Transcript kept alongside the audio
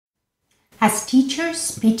As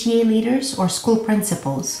teachers, PTA leaders, or school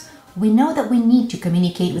principals, we know that we need to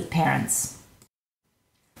communicate with parents.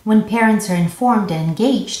 When parents are informed and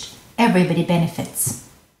engaged, everybody benefits.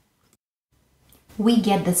 We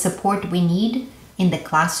get the support we need in the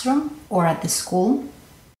classroom or at the school.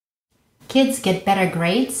 Kids get better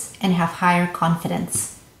grades and have higher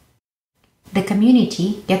confidence. The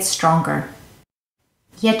community gets stronger.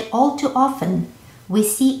 Yet all too often, we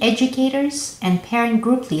see educators and parent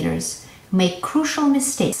group leaders make crucial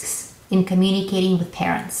mistakes in communicating with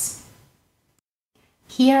parents.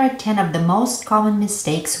 Here are 10 of the most common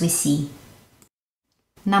mistakes we see.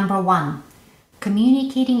 Number 1,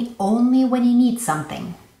 communicating only when you need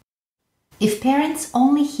something. If parents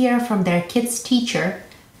only hear from their kid's teacher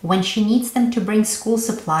when she needs them to bring school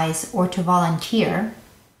supplies or to volunteer,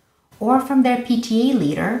 or from their PTA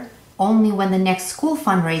leader only when the next school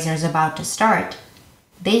fundraiser is about to start,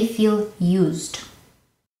 they feel used.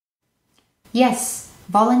 Yes,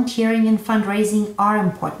 volunteering and fundraising are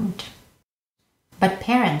important, but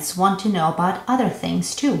parents want to know about other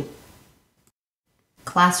things too.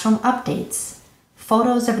 Classroom updates,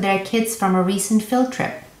 photos of their kids from a recent field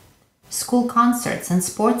trip, school concerts and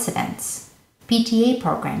sports events, PTA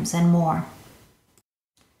programs, and more.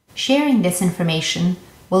 Sharing this information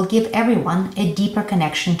will give everyone a deeper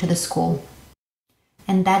connection to the school.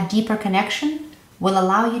 And that deeper connection will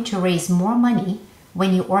allow you to raise more money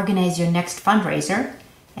when you organize your next fundraiser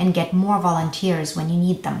and get more volunteers when you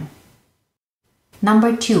need them.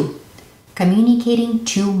 Number 2, communicating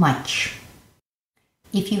too much.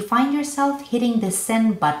 If you find yourself hitting the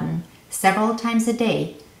send button several times a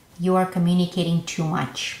day, you are communicating too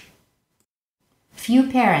much. Few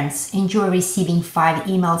parents enjoy receiving 5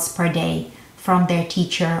 emails per day from their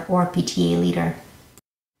teacher or PTA leader.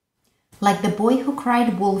 Like the boy who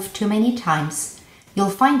cried wolf too many times, you'll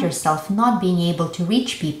find yourself not being able to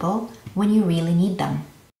reach people when you really need them.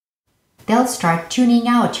 They'll start tuning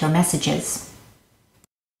out your messages.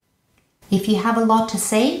 If you have a lot to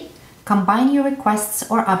say, combine your requests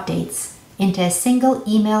or updates into a single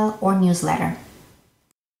email or newsletter.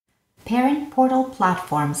 Parent portal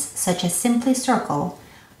platforms such as Simply Circle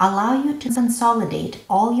allow you to consolidate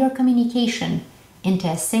all your communication into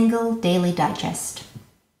a single daily digest.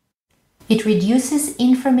 It reduces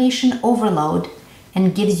information overload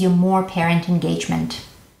and gives you more parent engagement.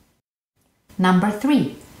 Number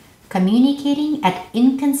 3, communicating at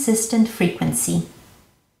inconsistent frequency.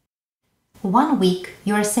 One week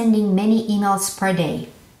you are sending many emails per day.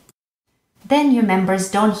 Then your members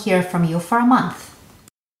don't hear from you for a month.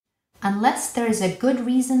 Unless there is a good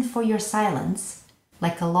reason for your silence,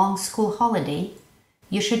 like a long school holiday,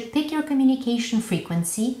 you should pick your communication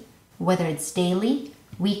frequency, whether it's daily,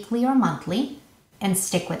 weekly, or monthly, and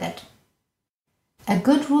stick with it. A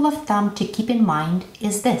good rule of thumb to keep in mind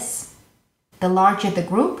is this: the larger the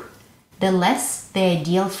group, the less the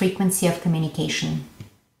ideal frequency of communication.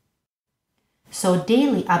 So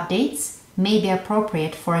daily updates may be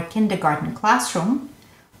appropriate for a kindergarten classroom,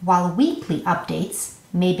 while weekly updates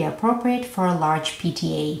may be appropriate for a large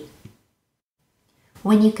PTA.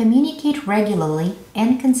 When you communicate regularly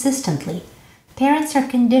and consistently, parents are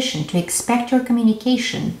conditioned to expect your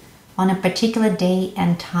communication on a particular day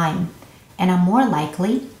and time, and are more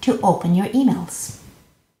likely to open your emails.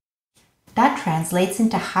 That translates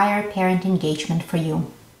into higher parent engagement for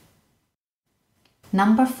you.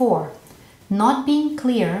 Number 4, not being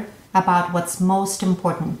clear about what's most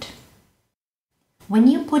important. When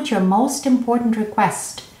you put your most important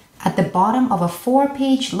request at the bottom of a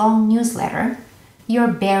 4-page long newsletter, you're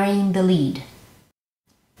burying the lead.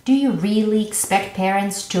 Do you really expect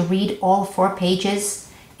parents to read all 4 pages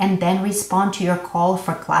and then respond to your call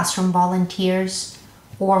for classroom volunteers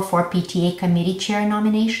or for PTA committee chair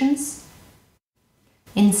nominations?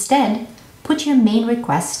 Instead, put your main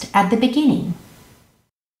request at the beginning.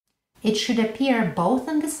 It should appear both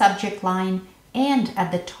in the subject line and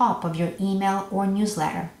at the top of your email or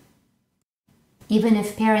newsletter. Even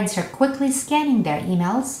if parents are quickly scanning their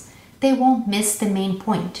emails, they won't miss the main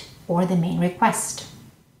point or the main request.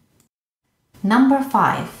 Number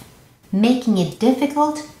 5, making it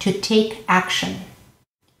difficult to take action.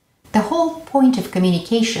 The whole point of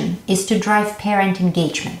communication is to drive parent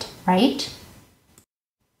engagement, right?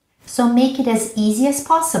 So make it as easy as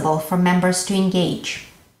possible for members to engage.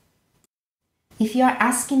 If you are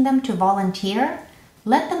asking them to volunteer,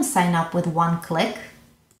 let them sign up with one click.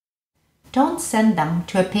 Don't send them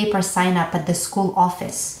to a paper sign up at the school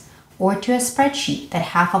office or to a spreadsheet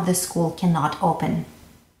that half of the school cannot open.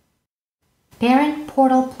 Parent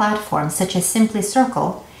portal platforms such as Simply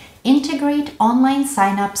Circle integrate online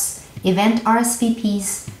signups, event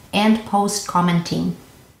RSVPs, and post commenting.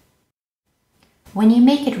 When you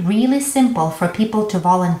make it really simple for people to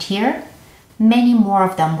volunteer, many more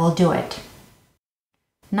of them will do it.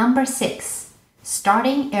 Number 6,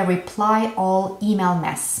 starting a reply all email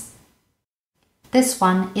mess. This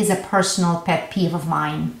one is a personal pet peeve of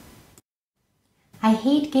mine. I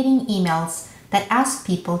hate getting emails that ask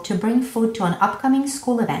people to bring food to an upcoming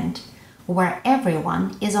school event where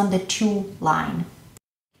everyone is on the to line.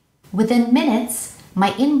 Within minutes,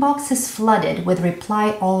 my inbox is flooded with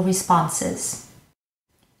reply all responses.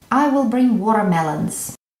 I will bring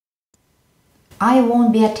watermelons. I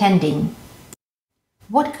won't be attending.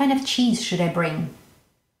 What kind of cheese should I bring?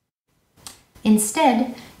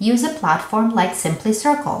 Instead, use a platform like Simply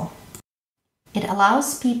Circle. It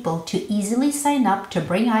allows people to easily sign up to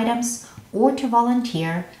bring items or to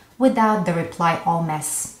volunteer without the reply all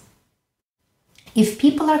mess. If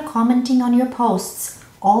people are commenting on your posts,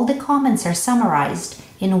 all the comments are summarized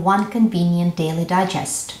in one convenient daily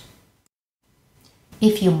digest.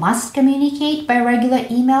 If you must communicate by regular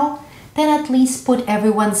email, then at least put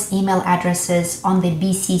everyone's email addresses on the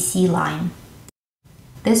BCC line.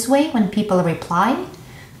 This way, when people reply,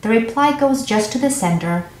 the reply goes just to the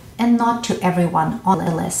sender and not to everyone on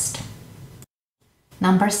the list.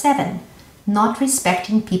 Number 7, not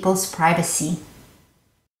respecting people's privacy.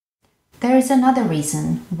 There is another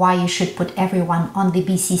reason why you should put everyone on the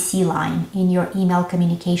BCC line in your email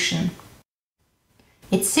communication.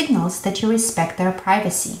 It signals that you respect their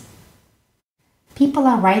privacy. People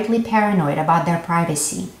are rightly paranoid about their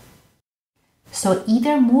privacy. So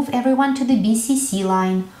either move everyone to the BCC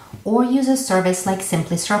line or use a service like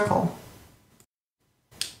Simply Circle.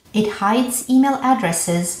 It hides email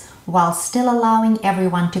addresses while still allowing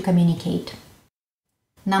everyone to communicate.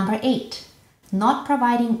 Number 8, not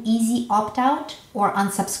providing easy opt-out or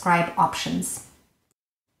unsubscribe options.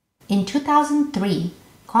 In 2003,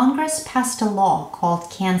 Congress passed a law called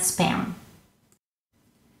CAN-SPAM.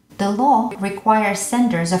 The law requires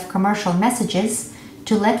senders of commercial messages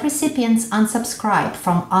to let recipients unsubscribe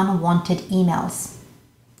from unwanted emails.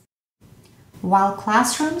 While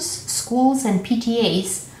classrooms, schools, and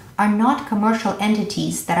PTAs are not commercial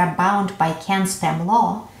entities that are bound by CAN-SPAM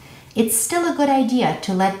law, it's still a good idea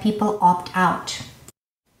to let people opt out.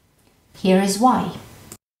 Here is why.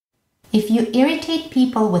 If you irritate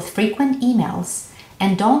people with frequent emails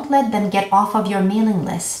and don't let them get off of your mailing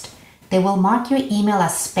list, they will mark your email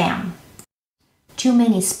as spam. Too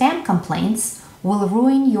many spam complaints will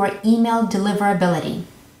ruin your email deliverability.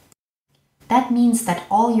 That means that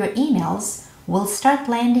all your emails will start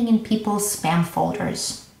landing in people's spam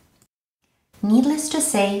folders. Needless to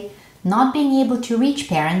say, not being able to reach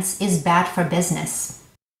parents is bad for business.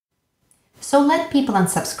 So let people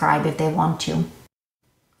unsubscribe if they want to.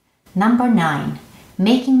 Number 9,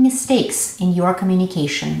 making mistakes in your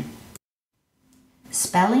communication.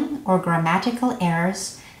 Spelling or grammatical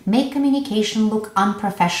errors make communication look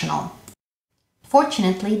unprofessional.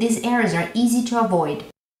 Fortunately, these errors are easy to avoid.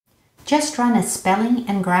 Just run a spelling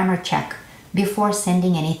and grammar check before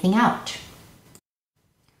sending anything out.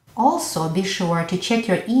 Also, be sure to check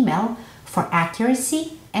your email for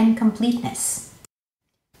accuracy and completeness.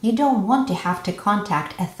 You don't want to have to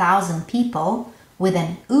contact 1,000 people with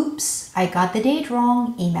an "Oops, I got the date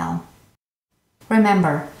wrong" email.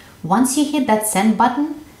 Remember, once you hit that send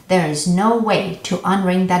button, there is no way to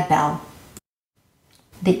unring that bell.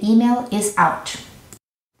 The email is out.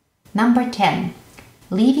 Number 10,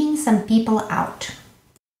 leaving some people out.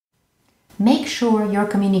 Make sure your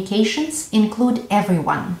communications include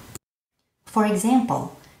everyone. For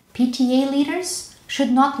example, PTA leaders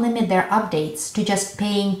should not limit their updates to just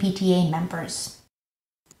paying PTA members.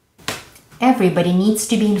 Everybody needs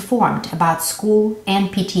to be informed about school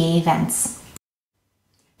and PTA events.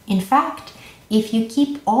 In fact, if you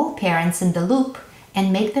keep all parents in the loop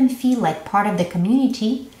and make them feel like part of the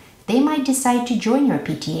community, they might decide to join your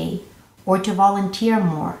PTA or to volunteer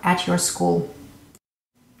more at your school.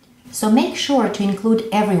 So make sure to include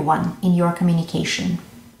everyone in your communication.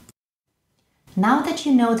 Now that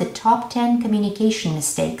you know the top 10 communication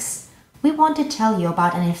mistakes, we want to tell you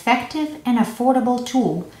about an effective and affordable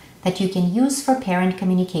tool that you can use for parent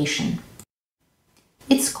communication.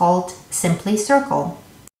 It's called Simply Circle.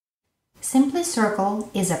 Simply Circle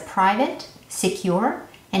is a private, secure,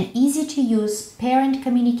 and easy-to-use parent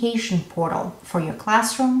communication portal for your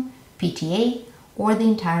classroom, PTA, or the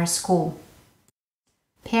entire school.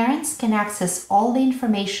 Parents can access all the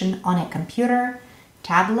information on a computer,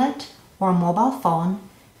 tablet, or mobile phone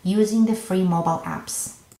using the free mobile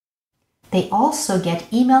apps. They also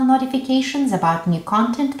get email notifications about new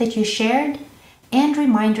content that you shared and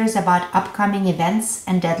reminders about upcoming events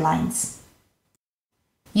and deadlines.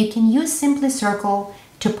 You can use Simply Circle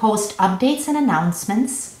to post updates and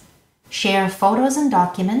announcements, share photos and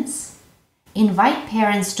documents, invite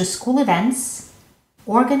parents to school events,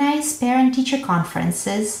 organize parent-teacher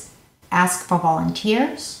conferences, ask for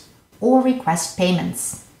volunteers, or request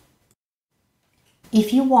payments.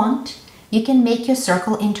 If you want, you can make your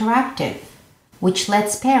circle interactive, which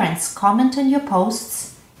lets parents comment on your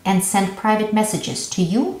posts and send private messages to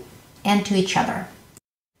you and to each other.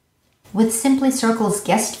 With Simply Circle's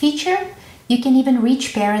guest feature, you can even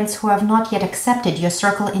reach parents who have not yet accepted your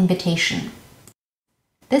circle invitation.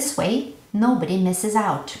 This way, nobody misses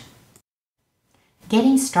out.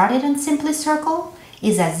 Getting started on Simply Circle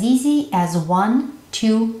is as easy as 1,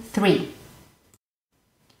 2, 3.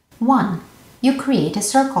 1. You create a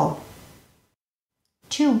circle.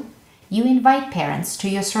 2. You invite parents to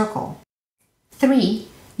your circle. 3.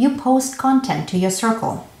 You post content to your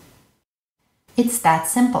circle. It's that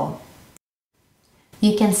simple.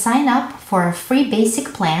 You can sign up for a free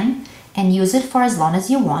basic plan and use it for as long as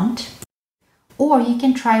you want, or you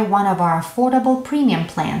can try one of our affordable premium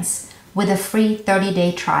plans with a free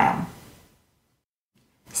 30-day trial.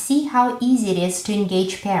 See how easy it is to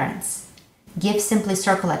engage parents. Give Simply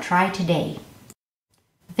Circle a try today.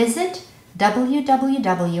 Visit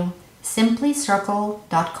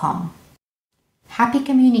www.simplycircle.com. Happy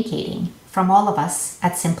communicating from all of us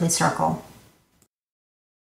at Simply Circle.